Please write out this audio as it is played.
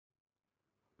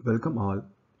Welcome all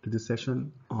to this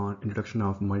session on introduction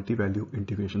of multi-value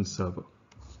integration server.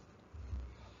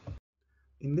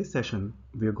 In this session,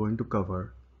 we are going to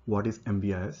cover what is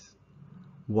MVIS,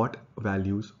 what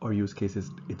values or use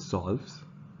cases it solves,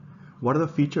 what are the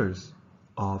features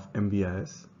of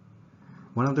MVIS.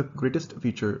 One of the greatest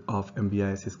feature of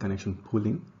MVIS is connection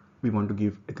pooling. We want to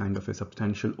give a kind of a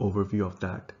substantial overview of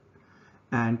that.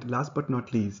 And last but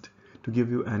not least, to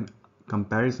give you an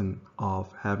comparison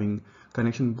of having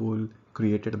connection pool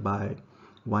created by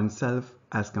oneself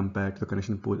as compared to the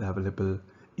connection pool available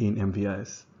in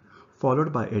MVIS,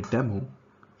 followed by a demo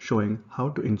showing how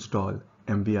to install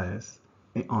MVIS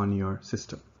on your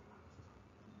system.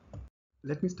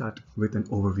 Let me start with an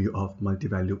overview of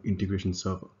MultiValue integration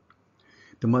server.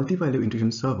 The MultiValue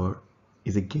integration server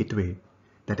is a gateway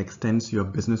that extends your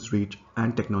business reach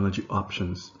and technology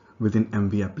options within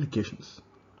MV applications.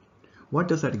 What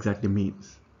does that exactly mean?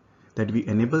 That we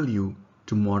enable you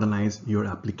to modernize your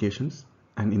applications,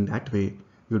 and in that way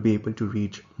you'll be able to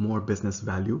reach more business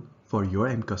value for your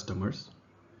end customers.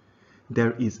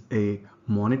 There is a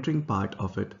monitoring part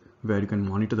of it where you can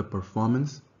monitor the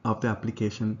performance of the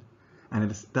application, and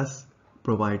it is thus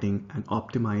providing an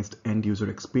optimized end user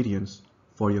experience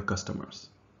for your customers.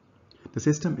 The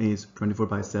system is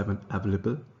 24/7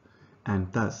 available and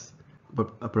thus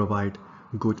provide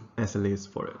good SLAs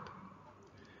for it.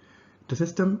 The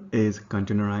system is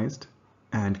containerized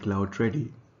and cloud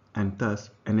ready and thus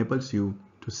enables you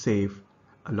to save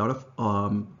a lot of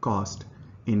cost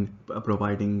in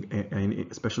providing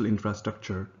a special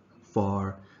infrastructure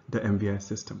for the MVIS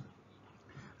system.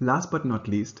 Last but not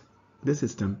least, this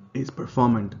system is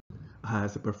performant,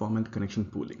 has a performant connection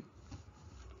pooling.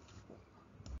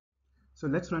 So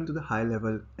let's run to the high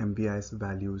level MVIS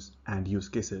values and use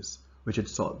cases which it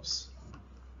solves.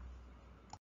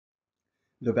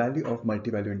 The value of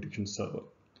multi-value integration server,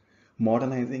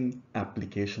 modernizing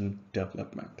application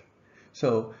development.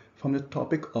 So from the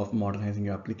topic of modernizing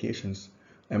your applications,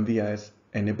 MVIS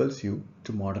enables you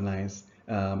to modernize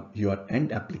your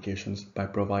end applications by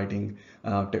providing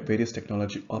various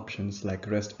technology options like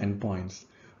REST endpoints,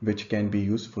 which can be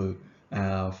useful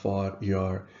for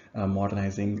your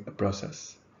modernizing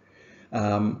process.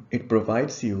 It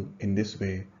provides you in this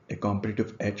way a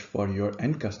competitive edge for your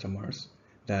end customers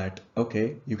that,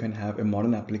 okay, you can have a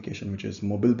modern application which is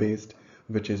mobile based,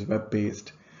 which is web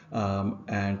based,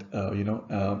 and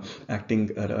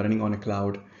running on a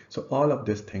cloud. So all of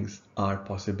these things are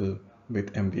possible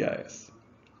with MVIS.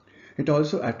 It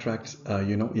also attracts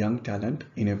young talent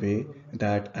in a way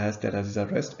that as there is a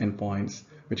REST endpoints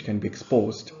which can be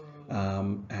exposed,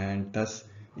 and thus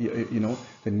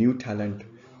the new talent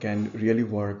can really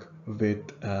work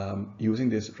with using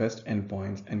these REST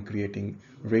endpoints and creating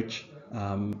rich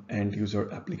end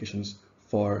user applications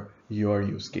for your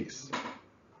use case.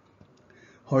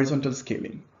 Horizontal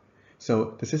scaling.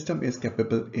 So the system is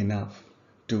capable enough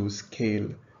to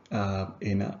scale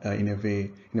in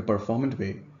a performant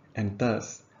way, and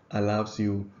thus allows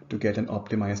you to get an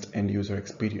optimized end user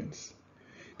experience.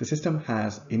 The system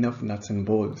has enough nuts and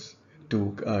bolts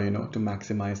to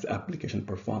maximize the application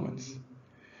performance.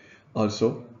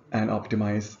 Also, an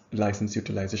optimized license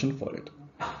utilization for it.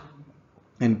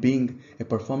 And being a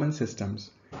performance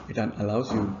systems, it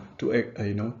allows you to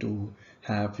to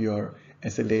have your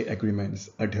SLA agreements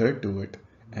adhered to it,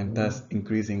 and thus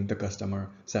increasing the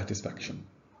customer satisfaction.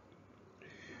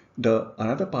 The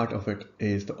another part of it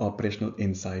is the operational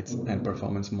insights and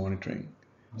performance monitoring.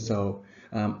 So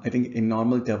I think in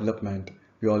normal development,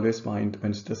 we always find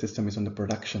when the system is on the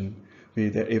production,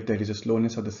 if there is a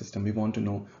slowness of the system, we want to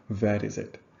know where is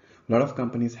it. A lot of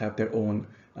companies have their own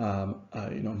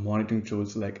monitoring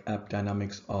tools like App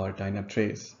Dynamics or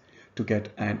Dynatrace to get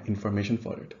an information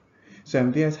for it. So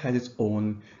MVIS has its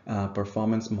own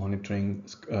performance monitoring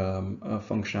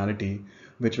functionality,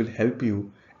 which will help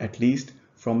you at least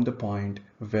from the point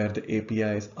where the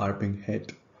APIs are being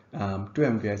hit to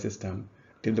MVIS system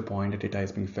till the point that data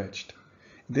is being fetched.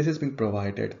 This is being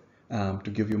provided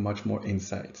to give you much more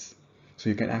insights. So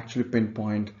you can actually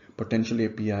pinpoint potential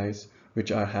APIs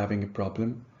which are having a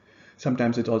problem.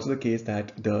 Sometimes it's also the case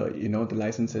that the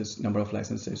licenses, number of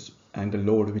licenses and the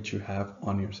load which you have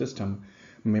on your system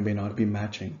may not be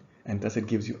matching, and thus it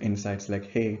gives you insights like,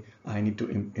 hey, I need to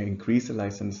increase the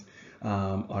license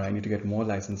or I need to get more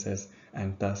licenses,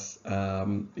 and thus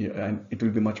and it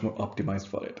will be much more optimized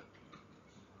for it.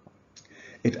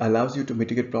 It allows you to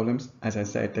mitigate problems, as I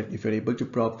said, that if you're able to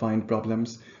find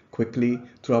problems quickly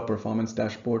through a performance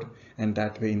dashboard, and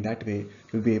in that way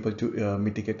you'll be able to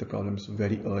mitigate the problems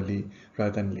very early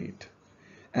rather than late.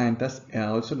 And thus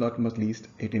also not least,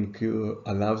 it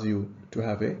allows you to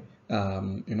have a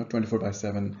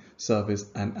 24/7 service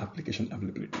and application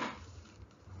availability.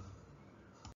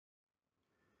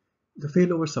 The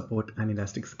failover support and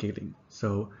elastic scaling.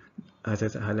 So as I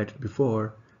highlighted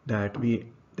before, that the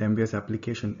MVIS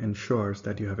application ensures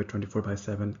that you have a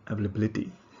 24/7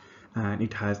 availability, and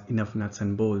it has enough nuts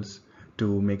and bolts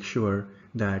to make sure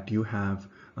that you have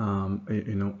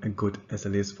a good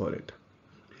SLAs for it.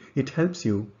 It helps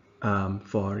you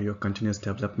for your continuous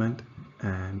development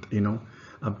and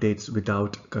updates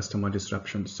without customer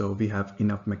disruption. So we have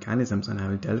enough mechanisms, and I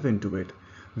will delve into it,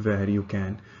 where you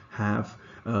can have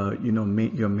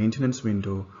your maintenance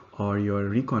window or your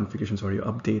reconfigurations or your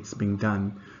updates being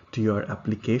done to your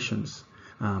applications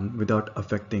without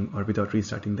affecting or without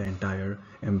restarting the entire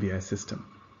MVI system.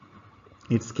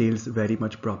 It scales very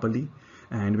much properly,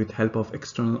 and with help of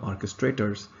external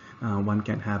orchestrators, one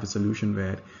can have a solution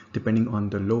where, depending on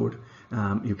the load,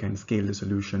 you can scale the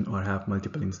solution or have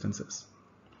multiple instances.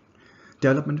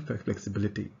 Development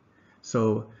flexibility.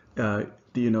 So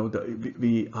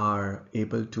we are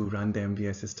able to run the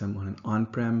MVI system on an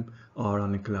on-prem or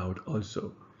on a cloud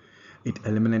also. It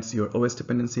eliminates your OS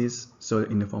dependencies, so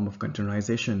in the form of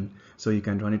containerization. So you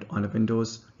can run it on a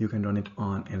Windows, you can run it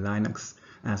on a Linux,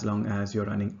 as long as you're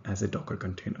running as a Docker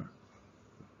container.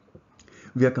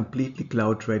 We are completely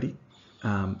cloud ready.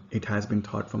 It has been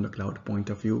thought from the cloud point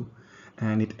of view,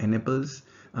 and it enables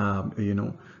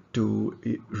to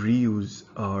reuse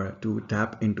or to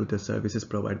tap into the services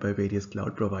provided by various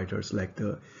cloud providers, like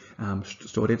the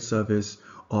storage service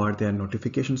or their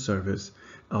notification service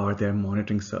or their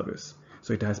monitoring service.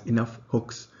 So it has enough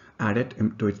hooks added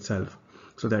to itself,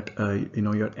 so that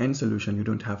your end solution, you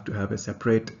don't have to have a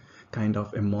separate kind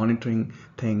of a monitoring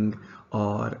thing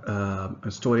or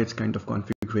a storage kind of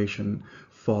configuration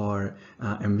for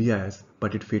MVIS,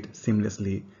 but it fits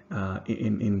seamlessly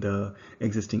in the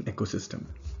existing ecosystem.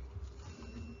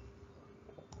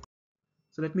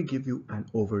 So let me give you an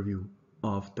overview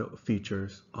of the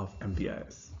features of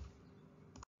MVIS.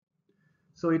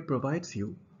 So it provides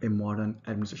you a modern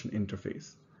administration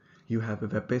interface. You have a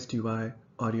web-based UI,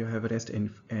 or you have REST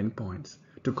endpoints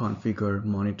to configure,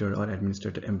 monitor, or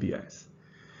administer the MVIS.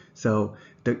 So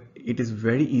it is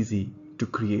very easy to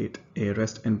create a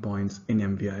REST endpoints in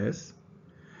MVIS.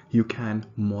 You can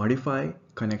modify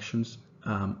connections.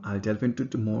 I'll delve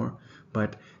into more,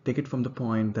 but take it from the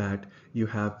point that you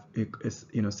have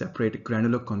separate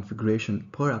granular configuration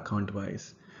per account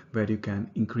wise, where you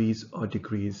can increase or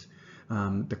decrease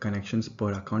the connections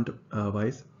per account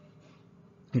wise.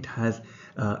 It has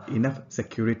enough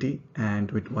security,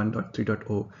 and with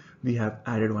 1.3.0 we have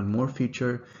added one more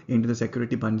feature into the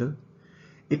security bundle.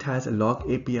 It has a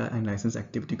log API and license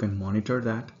activity. You can monitor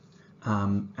that,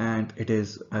 and it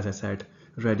is, as I said,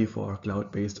 ready for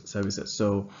cloud-based services.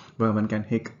 So where one can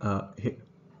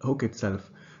hook itself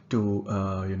to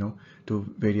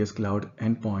to various cloud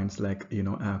endpoints, like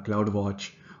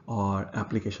CloudWatch or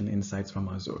application insights from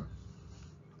Azure.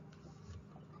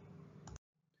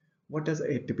 What does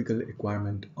a typical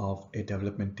requirement of a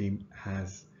development team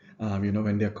has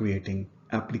when they're creating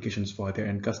applications for their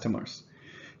end customers?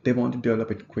 They want to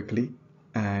develop it quickly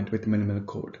and with minimal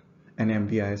code, and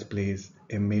MVIS plays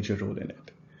a major role in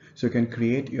it. So you can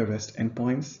create your REST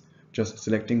endpoints just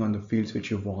selecting on the fields which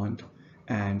you want,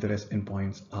 and the REST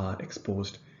endpoints are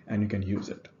exposed and you can use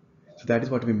it. So that is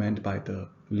what we meant by the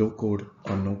low code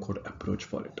or no code approach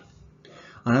for it.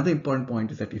 Another important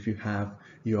point is that if you have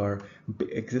your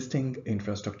existing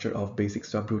infrastructure of basic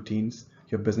subroutines,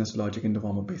 your business logic in the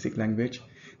form of basic language,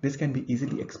 this can be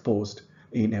easily exposed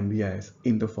in MVIS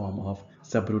in the form of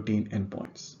subroutine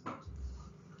endpoints.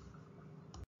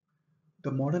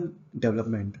 The modern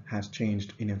development has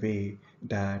changed in a way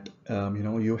that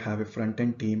you have a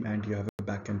front-end team and you have a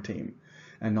back-end team.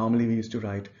 And normally we used to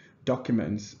write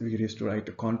documents. We used to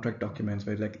write contract documents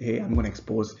where, like, hey, I'm going to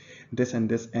expose this and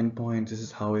this endpoint. This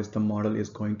is how the model is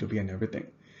going to be and everything.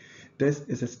 This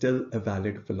is still a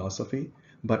valid philosophy,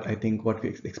 but I think what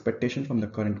expectation from the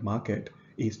current market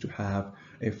is to have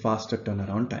a faster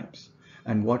turnaround times.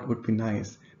 And what would be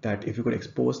nice that if you could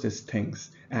expose these things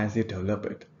as you develop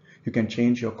it. You can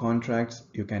change your contracts,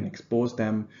 you can expose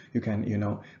them, you can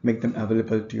make them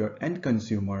available to your end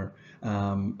consumer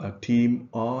a team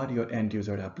or your end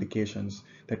user applications,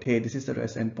 that hey, this is the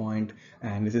REST endpoint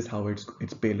and this is how its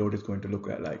payload is going to look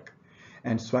like.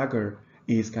 And Swagger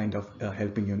is kind of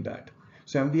helping you in that.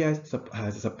 So MVI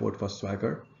has support for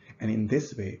Swagger, and in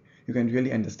this way you can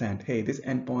really understand, hey, this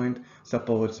endpoint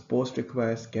supports post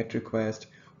request, get request,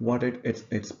 what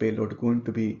its payload going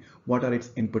to be, what are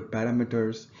its input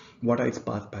parameters, what are its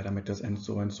path parameters, and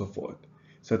so on and so forth.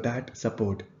 So that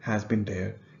support has been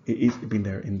there,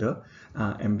 in the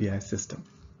MVI system.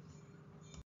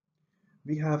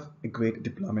 We have a great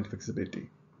deployment flexibility.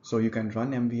 So you can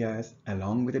run MVIS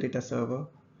along with the data server.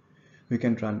 You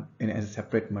can run in as a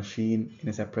separate machine, in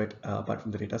a separate apart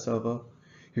from the data server.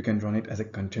 You can run it as a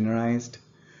containerized,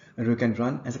 and you can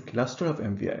run as a cluster of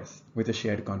MVIs with a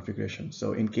shared configuration.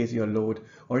 So in case your load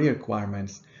or your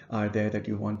requirements are there that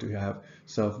you want to have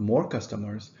serve more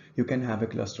customers, you can have a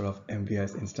cluster of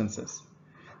MVIs instances.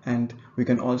 And we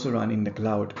can also run in the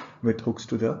cloud with hooks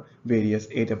to the various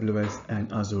AWS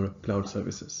and Azure cloud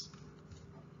services.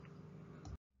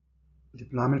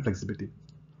 Deployment flexibility.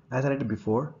 As I said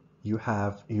before, you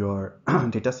have your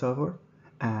data server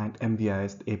and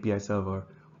MVIS, the API server,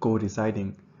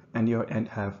 co-residing, and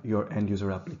have your end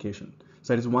user application.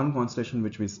 So that is one constellation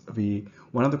which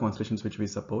one of the constellations which we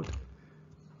support.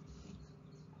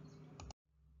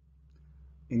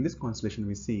 In this constellation,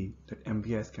 we see that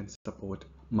MVIS can support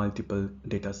multiple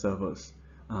data servers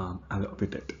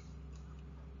with it.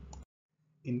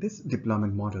 In this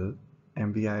deployment model,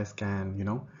 MVIS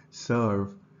can,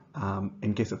 serve,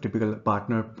 in case of typical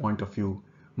partner point of view,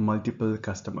 multiple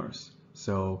customers.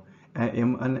 So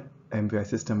an MVIS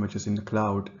system which is in the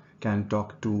cloud can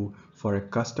talk to, for a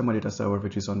customer data server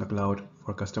which is on the cloud,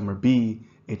 for customer B,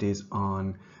 it is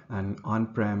on an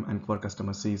on-prem, and for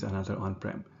customer C is another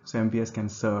on-prem. So MVIS can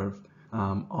serve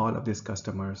all of these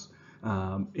customers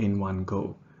in one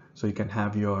go. So you can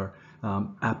have your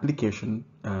application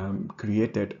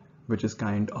created, which is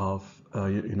kind of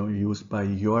used by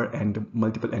your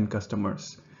multiple end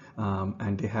customers,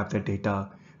 and they have their data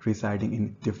residing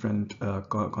in different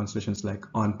constellations like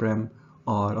on-prem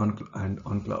or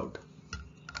on cloud.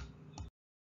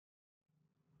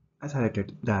 As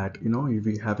highlighted that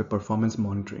we have a performance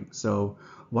monitoring. So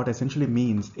what essentially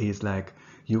means is like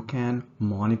you can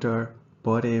monitor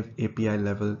per API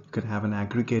level. You can have an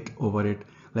aggregate over it,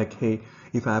 like, hey,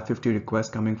 if I have 50 requests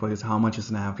coming for this, how much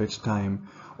is an average time?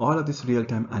 All of this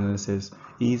real-time analysis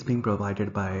is being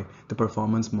provided by the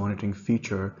performance monitoring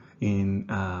feature in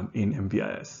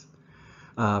MVIS.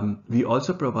 We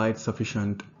also provide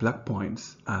sufficient plug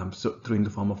points through in the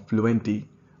form of Fluentd.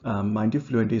 Mind you,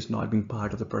 Fluentd is not being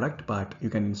part of the product, but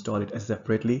you can install it as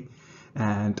separately,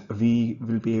 and we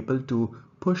will be able to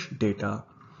push data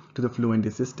to the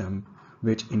Fluentd system,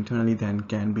 which internally then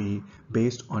can be,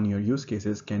 based on your use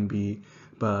cases, can be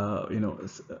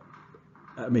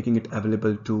making it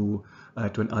available to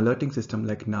an alerting system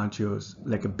like Nagios,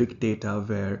 like a big data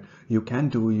where you can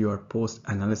do your post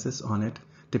analysis on it,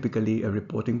 typically a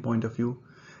reporting point of view.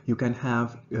 You can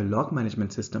have a log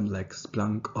management system like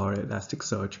Splunk or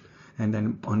Elasticsearch, and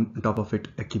then on top of it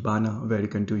a Kibana where you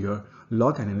can do your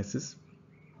log analysis.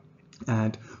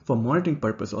 And for monitoring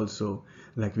purpose also,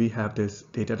 like we have this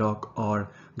Datadog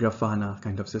or Grafana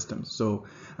kind of systems. So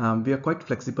we are quite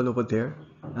flexible over there.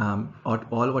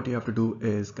 All what you have to do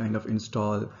is kind of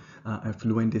install a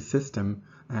Fluentd system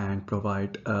and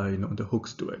provide the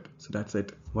hooks to it. So that's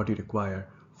it, what you require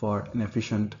for an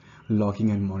efficient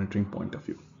logging and monitoring point of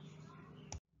view.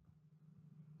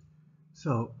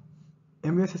 So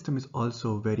MVIS system is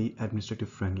also very administrative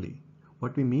friendly.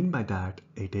 What we mean by that,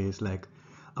 it is like,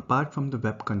 apart from the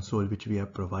web console which we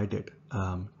have provided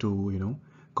to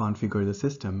configure the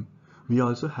system, we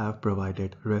also have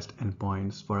provided REST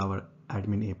endpoints for our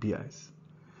admin APIs.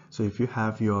 So if you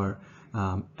have your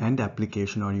end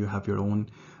application, or you have your own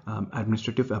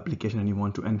administrative application and you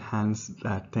want to enhance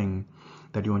that thing,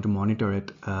 that you want to monitor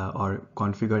it or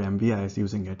configure MVIs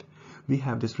using it, we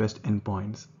have this REST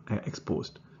endpoints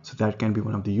exposed. So that can be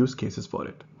one of the use cases for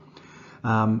it.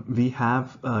 We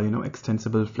have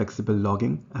extensible flexible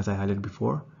logging, as I highlighted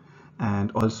before,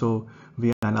 and also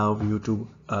we allow you to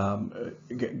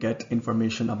get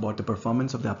information about the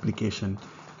performance of the application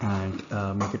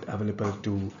and make it available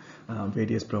to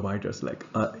various providers like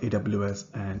AWS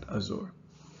and Azure.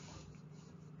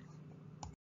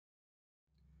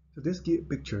 So this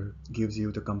picture gives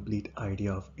you the complete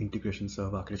idea of integration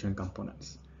server architecture and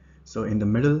components. So in the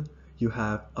middle, you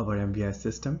have our MVIS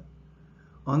system.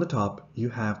 On the top, you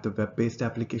have the web-based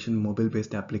application,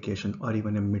 mobile-based application, or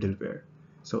even a middleware.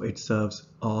 So it serves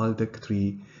all the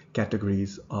three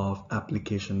categories of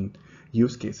application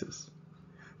use cases.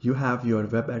 You have your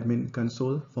web admin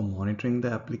console for monitoring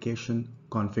the application,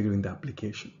 configuring the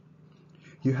application.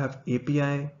 You have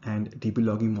API and DB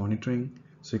logging monitoring,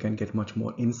 so you can get much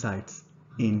more insights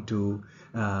into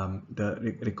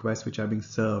the requests which are being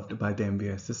served by the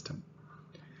MVIS system.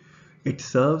 It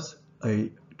serves to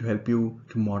help you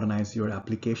to modernize your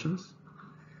applications.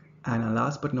 And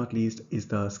last but not least is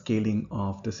the scaling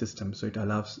of the system. So it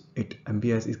allows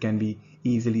MVIS can be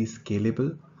easily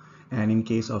scalable, and in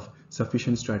case of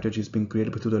sufficient strategies being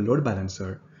created through the load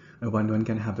balancer, one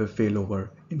can have a failover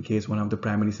in case one of the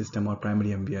primary system or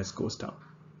primary MVIS goes down.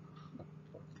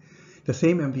 The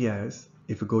same MVIS,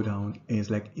 if you go down,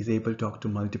 is able to talk to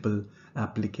multiple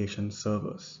application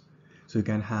servers. So you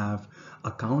can have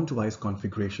account-wise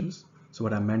configurations. So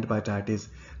what I meant by that is,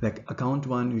 like, account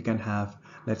one, you can have,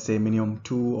 let's say, minimum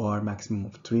 2 or maximum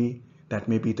of 3. That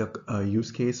may be the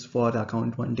use case for the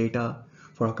account one data.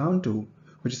 For account two,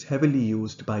 which is heavily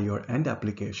used by your end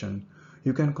application,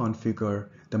 you can configure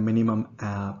the minimum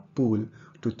pool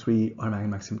to 3 or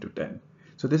maximum to 10.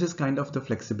 So this is kind of the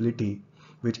flexibility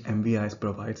which MVIS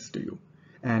provides to you.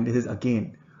 And it is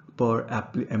again per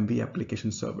MV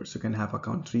application server. So you can have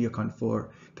account 3, account 4.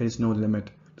 There is no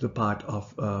limit to the part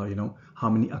of how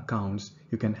many accounts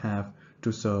you can have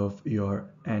to serve your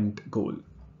end goal.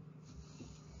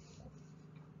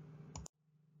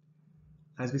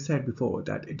 As we said before,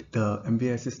 that the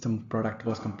MVIS system product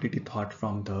was completely thought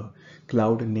from the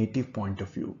cloud native point of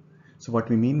view. So what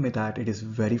we mean by that, it is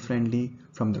very friendly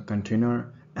from the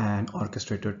container and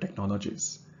orchestrator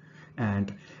technologies.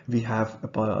 And we have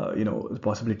the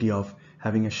possibility of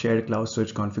having a shared cloud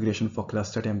storage configuration for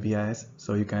clustered MVIS.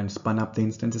 So you can spun up the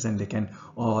instances and they can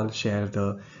all share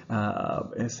the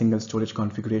single storage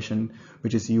configuration,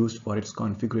 which is used for its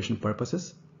configuration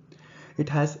purposes. It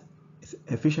has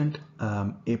efficient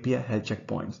API health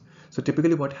checkpoints. So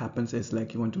typically what happens is,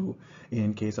 like, you want to,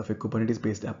 in case of a Kubernetes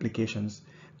based applications,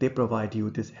 they provide you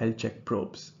this health check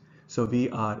probes. So we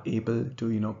are able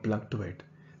to plug to it,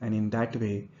 and in that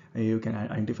way you can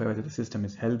identify whether the system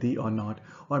is healthy or not.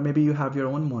 Or maybe you have your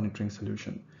own monitoring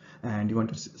solution and you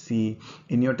want to see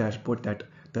in your dashboard that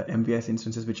the MVIS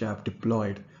instances which I have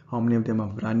deployed, how many of them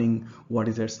are running, what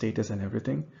is their status and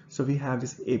everything. So we have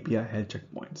this API health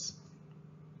checkpoints.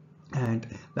 And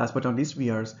last but not least, we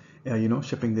are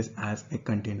shipping this as a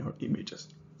container images.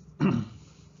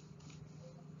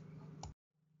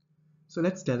 So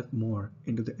let's delve more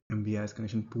into the MVIS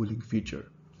connection pooling feature.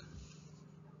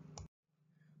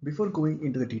 Before going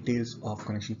into the details of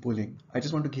connection pooling, I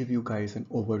just want to give you guys an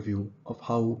overview of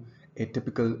how a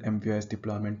typical MVIS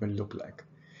deployment will look like.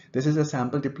 This is a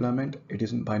sample deployment. It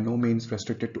is by no means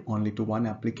restricted to only to one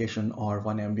application or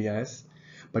one MVIS,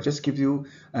 but just give you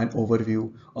an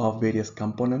overview of various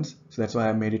components. So that's why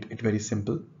I made it very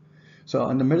simple. So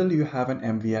in the middle, you have an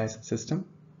MVIS system.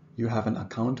 You have an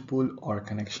account pool or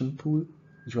connection pool,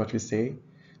 which is what we say,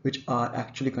 which are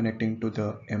actually connecting to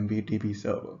the MVDB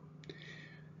server.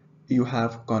 You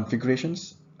have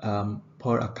configurations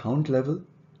per account level.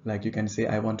 Like you can say,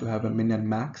 I want to have a min and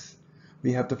max.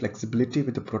 We have the flexibility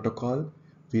with the protocol.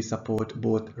 We support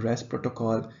both REST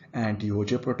protocol and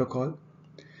DOJ protocol.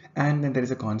 And then there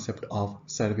is a concept of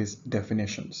service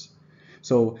definitions.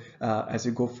 So as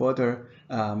we go further,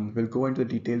 we'll go into the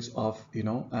details of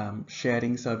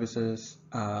sharing services.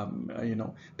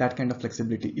 That kind of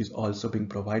flexibility is also being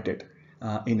provided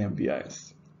in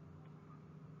MVIS.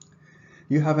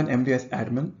 You have an MVIS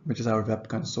admin, which is our web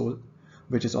console,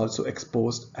 which is also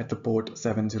exposed at the port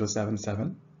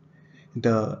 7077.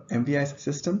 The MVIS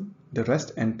system, the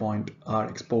REST endpoint, are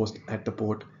exposed at the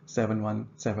port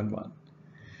 7171.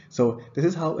 So this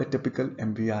is how a typical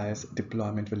MVIS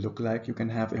deployment will look like. You can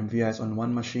have MVIS on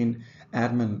one machine,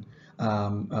 admin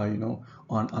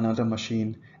on another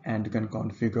machine, and you can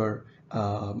configure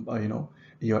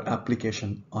your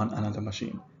application on another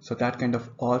machine. So that kind of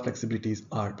all flexibilities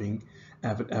are being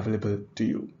available to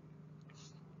you.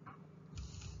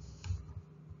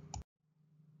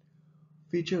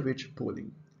 Feature-rich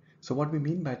pooling. So what we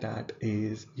mean by that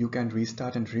is you can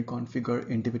restart and reconfigure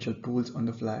individual pools on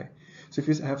the fly. So if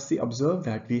you have observed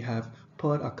that we have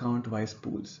per account wise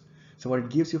pools. So what it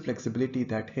gives you flexibility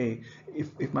that, hey,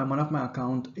 if one of my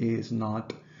account is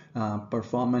not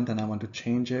performant and I want to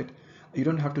change it, you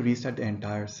don't have to restart the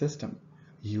entire system.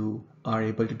 You are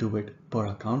able to do it per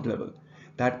account level.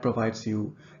 That provides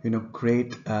you,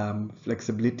 great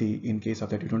flexibility in case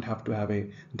of that. You don't have to have a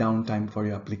downtime for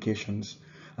your applications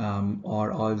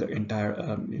or all the entire,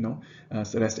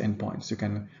 REST endpoints. You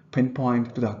can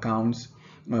pinpoint to the accounts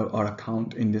or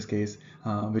account in this case,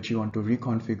 which you want to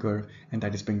reconfigure, and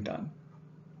that is being done.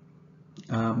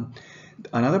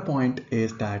 Another point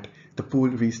is that the pool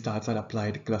restarts are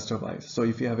applied cluster-wise. So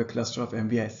if you have a cluster of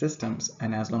MVIS systems,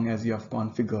 and as long as you have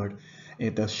configured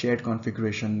the shared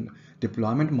configuration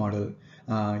deployment model,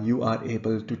 you are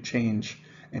able to change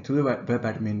through the web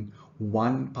admin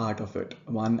one part of it,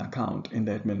 one account in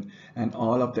the admin, and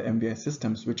all of the MVIS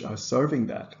systems which are serving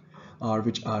that or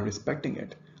which are respecting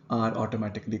it are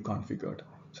automatically configured.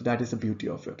 So that is the beauty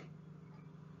of it.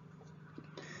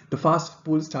 The fast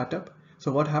pool startup.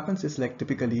 So what happens is, like,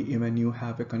 typically when you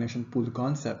have a connection pool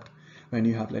concept, when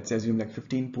you have, let's assume, like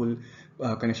 15 pool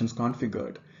connections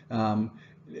configured.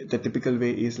 The typical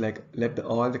way is like let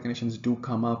all the connections do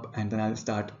come up, and then I'll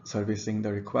start servicing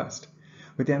the request.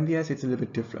 With MVIS, it's a little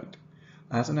bit different.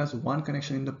 As soon as one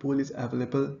connection in the pool is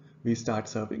available, we start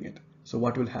serving it. So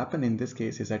what will happen in this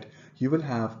case is that you will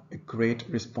have a great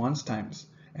response times,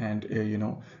 and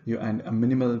and a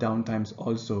minimal downtimes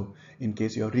also in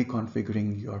case you're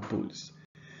reconfiguring your pools.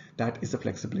 That is the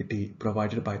flexibility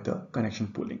provided by the connection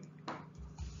pooling.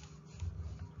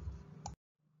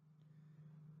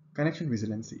 Connection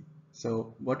resiliency.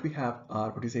 So what we have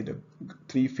are, what you say, the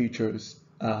three features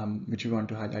which we want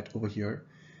to highlight over here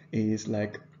is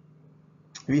like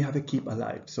we have a keep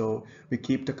alive. So we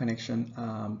keep the connection,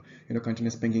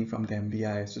 continuous pinging from the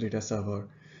MVIS to data server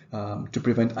to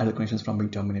prevent idle connections from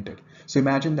being terminated. So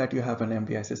imagine that you have an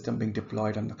MVI system being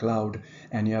deployed on the cloud,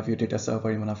 and you have your data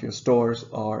server in one of your stores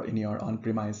or in your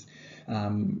on-premise,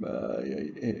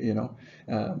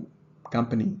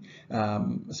 company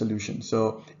solution.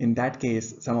 So in that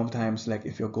case, sometimes like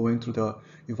if you're going through the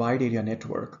wide area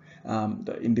network,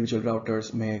 the individual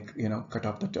routers may cut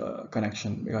off the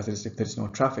connection because if there's no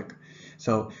traffic.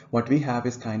 So what we have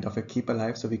is kind of a keep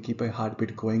alive. So we keep a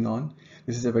heartbeat going on.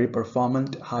 This is a very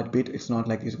performant heartbeat. It's not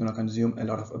like it's going to consume a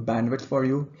lot of bandwidth for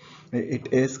you. It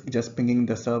is just pinging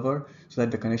the server so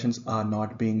that the connection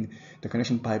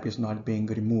pipe is not being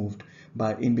removed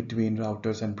by in between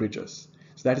routers and bridges.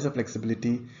 So that is a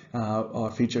flexibility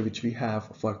or feature which we have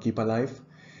for keep alive.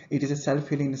 It is a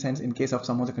self-healing in the sense, in case of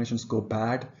some of the connections go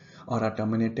bad or are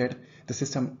terminated, the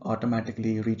system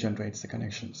automatically regenerates the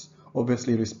connections,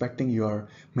 obviously respecting your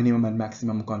minimum and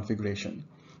maximum configuration.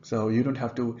 So you don't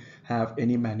have to have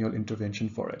any manual intervention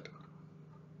for it.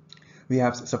 We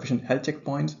have sufficient health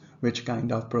checkpoints which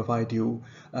kind of provide you,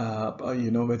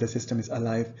 where the system is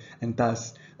alive, and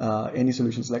thus any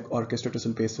solutions like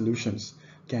orchestrator-based solutions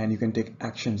you can take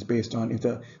actions based on if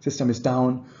the system is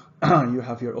down. You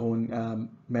have your own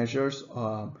measures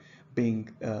being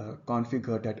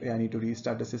configured that I need to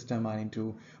restart the system, I need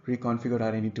to reconfigure,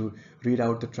 I need to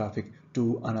reroute the traffic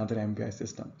to another MVI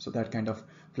system. So that kind of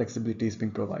flexibility is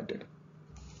being provided.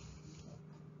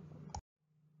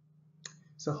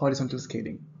 So horizontal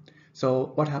scaling.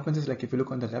 So what happens is, like if you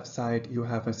look on the left side, you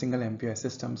have a single MVI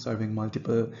system serving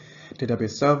multiple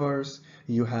database servers.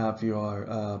 You have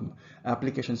your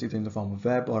applications either in the form of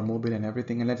web or mobile and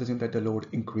everything. And let's assume that the load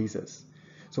increases.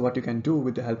 So what you can do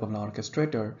with the help of an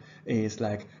orchestrator is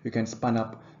like you can spin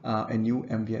up a new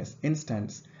MVS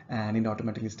instance, and it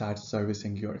automatically starts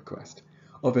servicing your request.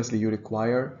 Obviously, you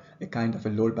require a kind of a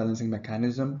load balancing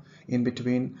mechanism in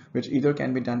between, which either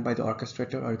can be done by the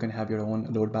orchestrator or you can have your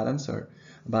own load balancer.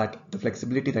 But the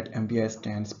flexibility that MVS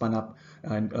can spin up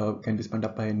and can be spun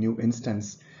up by a new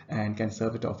instance and can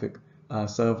serve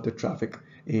the traffic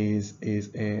is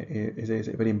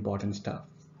a very important stuff.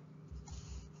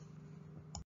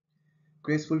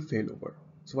 Graceful failover.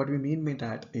 So what we mean by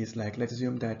that is, like, let's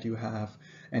assume that you have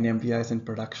an MVIS in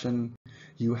production.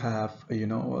 You have, an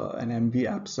MV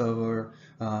app server,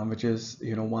 which is,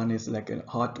 one is like a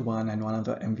hot one and one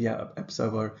other MV app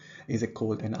server is a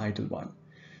cold and idle one.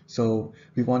 So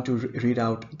we want to read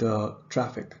out the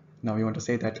traffic. Now we want to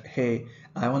say that, hey,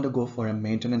 I want to go for a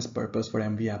maintenance purpose for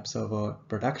MV app server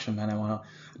production, and I want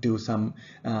to do some,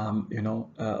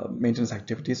 maintenance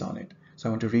activities on it. So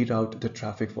I want to read out the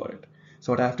traffic for it.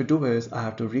 So what I have to do is I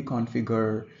have to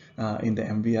reconfigure in the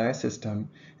MVI system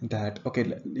that,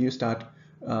 okay, you start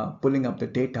pulling up the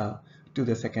data to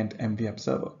the second MV app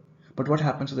server. But what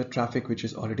happens to the traffic which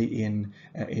is already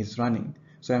is running?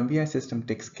 So MVI system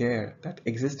takes care that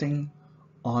existing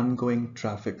ongoing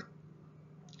traffic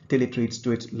till it reaches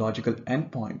to its logical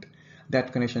endpoint,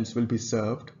 that connections will be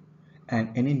served,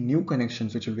 and any new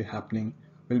connections which will be happening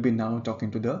will be now talking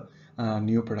to the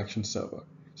new production server.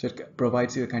 So it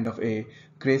provides you a kind of a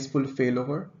graceful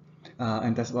failover,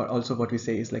 and that's also what we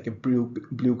say is like a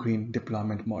blue-green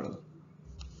deployment model.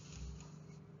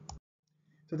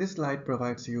 So this slide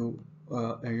provides you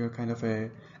your kind of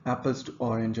a apples to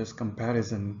oranges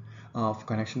comparison of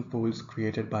connection pools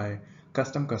created by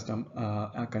custom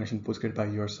connection pools created by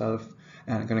yourself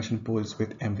and connection pools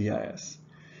with MVIS.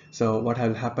 So what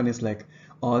will happen is, like,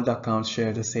 all the accounts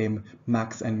share the same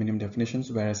max and minimum definitions,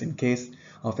 whereas in case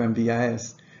of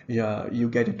MVIS, you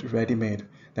get it ready-made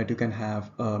that you can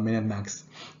have a min and max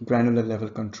granular level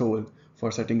control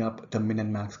for setting up the min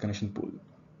and max connection pool.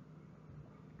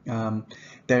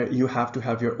 There you have to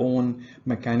have your own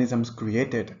mechanisms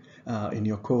created in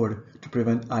your code to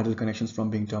prevent idle connections from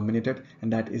being terminated,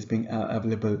 and that is being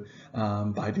available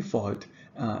by default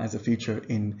as a feature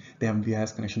in the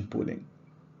MVIS connection pooling.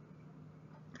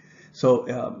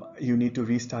 So you need to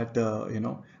restart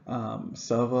the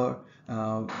server.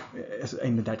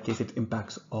 In that case, it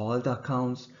impacts all the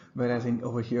accounts, whereas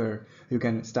over here you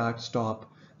can start,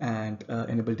 stop, and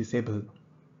enable, disable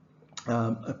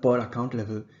per account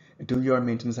level, do your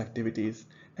maintenance activities,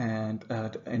 and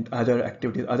other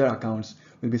activities, other accounts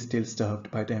will be still served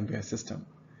by the MVIS system.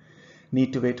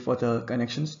 Need to wait for the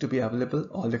connections to be available,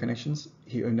 all the connections.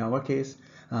 Here in our case,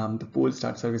 the pool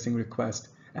starts servicing request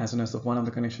as soon as one of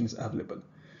the connections is available.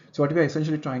 So what we are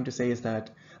essentially trying to say is that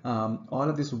all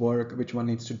of this work which one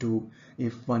needs to do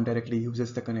if one directly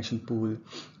uses the connection pool,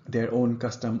 their own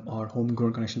custom or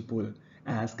homegrown connection pool,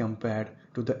 as compared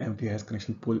to the MVIS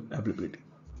connection pool availability.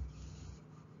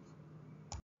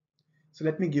 So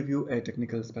let me give you a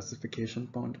technical specification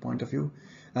point of view.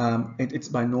 It's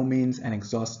by no means an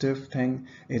exhaustive thing.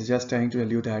 It's just trying to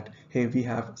tell you that, hey, we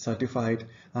have certified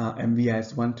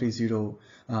MVIS 130,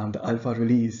 the alpha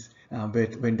release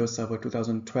with Windows Server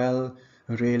 2012,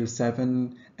 Rails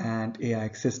 7, and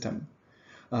AIX system.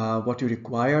 What you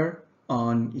require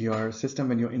on your system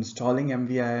when you're installing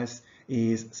MVIS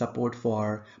is support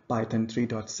for Python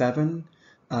 3.7.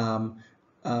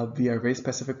 We are very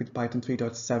specific with Python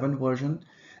 3.7 version,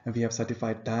 and we have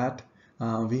certified that.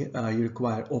 You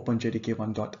require OpenJDK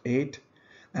 1.8,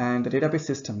 and the database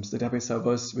systems, the database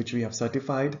servers which we have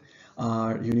certified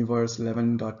are Universe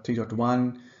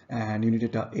 11.3.1 and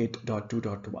Unidata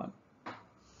 8.2.1.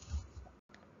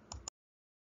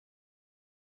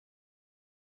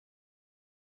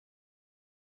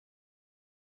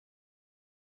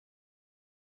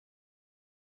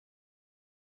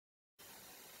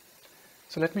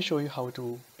 So let me show you how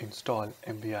to install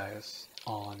MVIS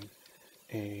on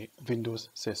a Windows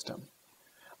system.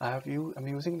 I'm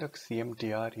using the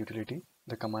cmdr utility,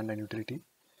 the command line utility,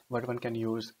 but one can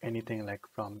use anything like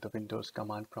from the Windows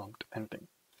command prompt, anything.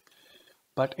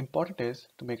 But important is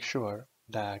to make sure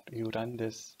that you run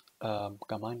this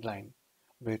command line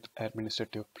with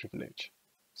administrative privilege.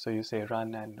 So you say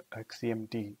run an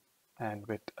cmd and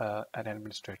with an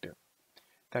administrative.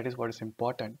 That is what is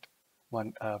important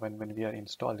when we are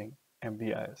installing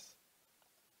MVIS.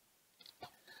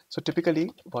 So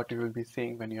typically what you will be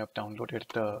seeing when you have downloaded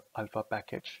the alpha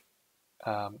package,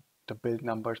 the build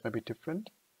numbers may be different,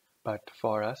 but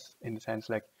for us, in the sense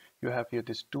like you have here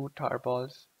these two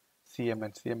tarballs, cm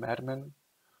and cmadmin.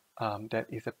 There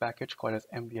is a package called as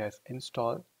MVIS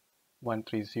install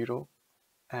 130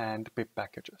 and pip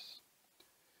packages.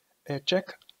 A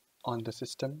check on the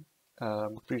system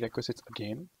prerequisites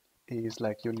again is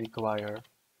like you require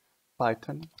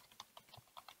Python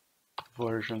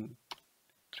version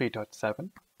 3.7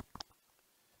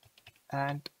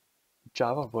 and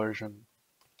Java version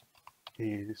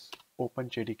is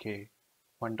OpenJDK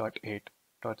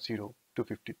 1.8.0 to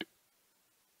 52.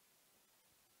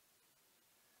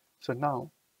 So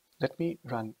now let me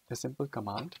run a simple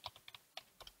command.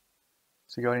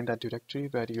 So you're in that directory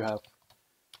where you have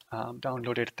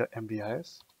downloaded the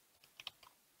MVIS.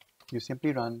 You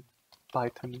simply run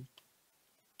Python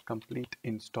complete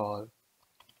install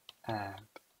and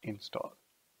install.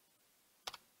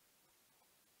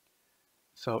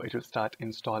 So it will start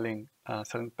installing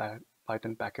certain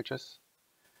Python packages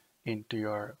into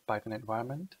your Python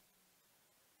environment.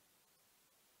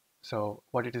 So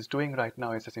what it is doing right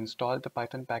now is it's installed the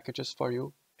Python packages for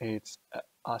you. It's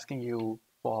asking you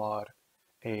for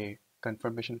a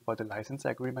confirmation for the license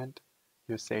agreement.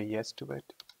 You say yes to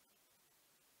it.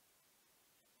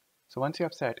 So once you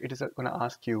have set, it is going to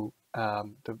ask you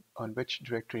on which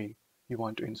directory you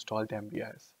want to install the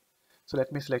MVIS. So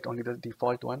let me select only the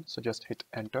default one. So just hit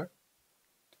enter.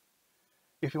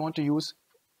 If you want to use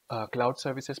cloud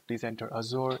services, please enter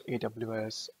Azure,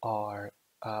 AWS, or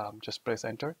just press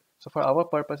enter. So for our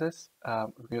purposes,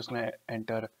 we're just going to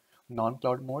enter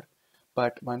non-cloud mode.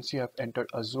 But once you have entered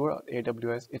Azure or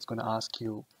AWS, it's going to ask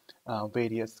you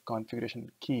various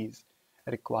configuration keys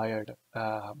required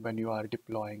when you are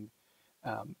deploying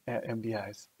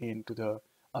MVIS into the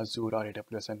Azure or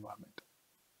AWS environment.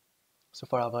 So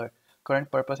for our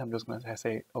current purpose, I'm just going to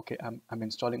say, okay, I'm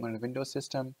installing on a Windows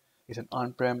system. It's an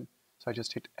on-prem, so I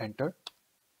just hit enter.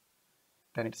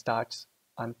 Then it starts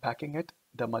unpacking it,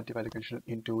 the MultiValue connection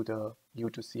into the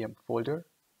U2CM folder.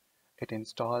 It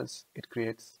installs, it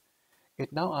creates.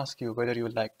 It now asks you whether you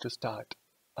would like to start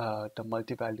the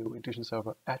MultiValue integration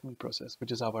server admin process,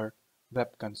 which is our web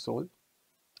console.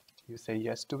 You say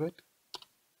yes to it.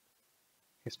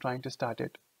 It's trying to start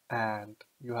it, and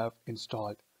you have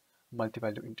installed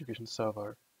MultiValue integration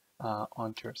server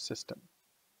onto your system.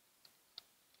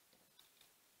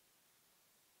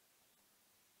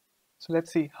 So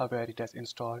let's see how where it has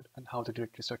installed and how the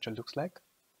directory structure looks like.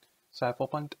 So I've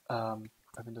opened a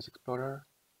Windows Explorer.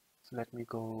 So let me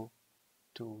go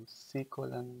to C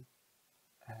colon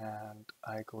and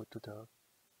I go to the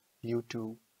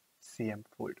U2 CM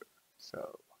folder.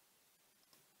 So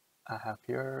I have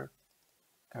here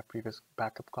a previous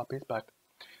backup copies, but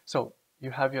so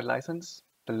you have your license.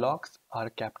 The logs are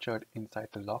captured inside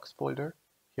the logs folder.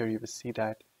 Here you will see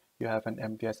that you have an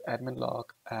MVIS admin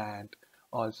log and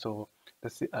also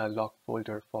the log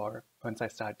folder for once I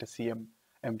start the CM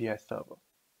MVIS server.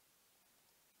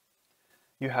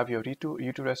 You have your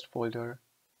U2 REST folder,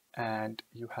 and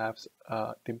you have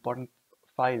the important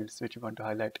files which you want to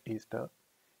highlight is the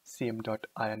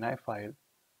cm.ini file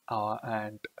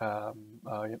and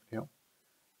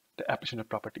the application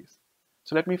properties.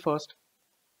 So let me first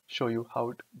show you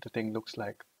how the thing looks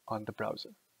like on the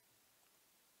browser.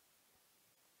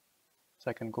 So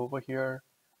I can go over here,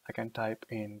 I can type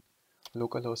in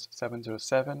localhost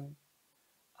 707.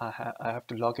 I have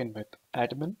to log in with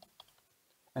admin,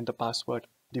 and the password,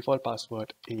 default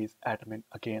password is admin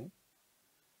again.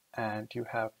 And you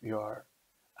have your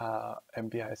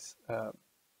MVIS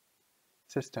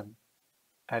system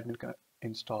admin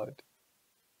installed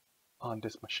on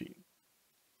this machine.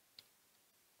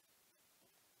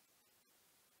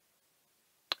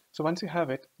 So once you have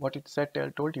it, what it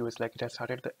told you is like it has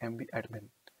started the MV admin,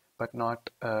 but not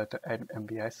the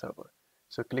MVI server.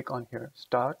 So click on here,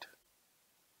 start.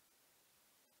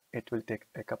 It will take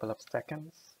a couple of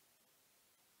seconds.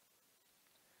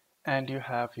 And you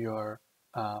have your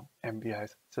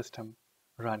MVIS system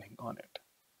running on it.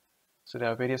 So there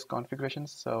are various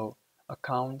configurations. So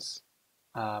accounts,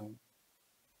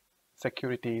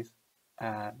 securities,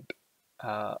 and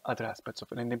other aspects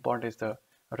of it. And the important is the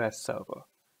REST server,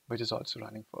 which is also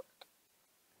running for it.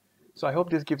 So I hope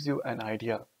this gives you an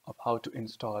idea of how to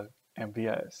install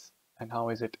MVIS and how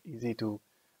is it easy to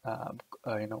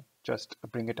just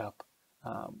bring it up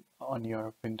on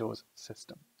your Windows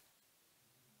system.